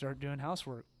 when I start doing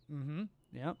housework. Mm-hmm.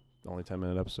 Yep. Only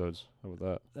 10-minute episodes. How about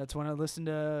that? That's when I listen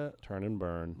to Turn and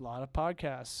burn. a lot of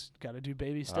podcasts. Got to do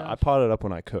baby stuff. I pod it up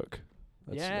when I cook.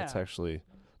 That's Yeah. actually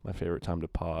my favorite time to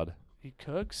pod. He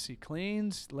cooks, he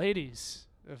cleans. Ladies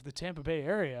of the Tampa Bay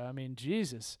area, I mean,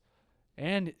 Jesus.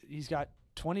 And he's got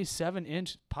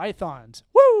 27-inch pythons.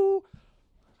 Woo!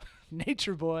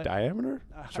 Nature boy. Diameter?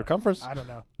 Circumference? I don't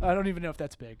know. I don't even know if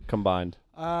that's big. Combined.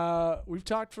 We've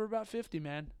talked for about 50,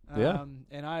 man. Yeah.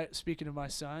 And speaking of my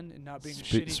son and not being a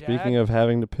shitty Speaking dad, of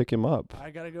having to pick him up, I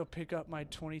got to go pick up my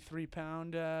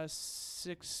 23-pound,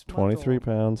 6 23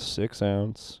 pounds, 6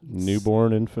 ounce,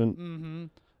 newborn infant. Mm-hmm.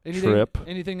 Trip.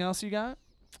 Anything else you got?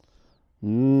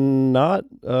 Not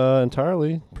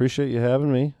entirely. Appreciate you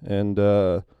having me. And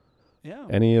Yeah.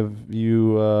 any of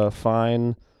you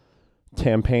fine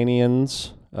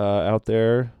Tampanians out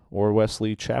there or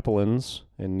Wesley Chapelins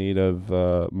in need of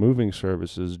moving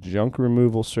services, junk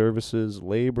removal services,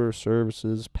 labor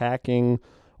services, packing,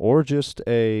 or just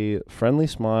a friendly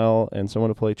smile and someone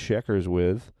to play checkers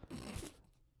with,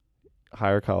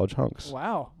 hire College Hunks.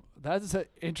 Wow. That's an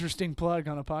interesting plug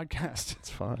on a podcast. It's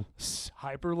fine.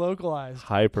 Hyper localized.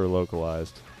 Hyper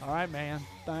localized. All right, man.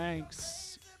 Thanks.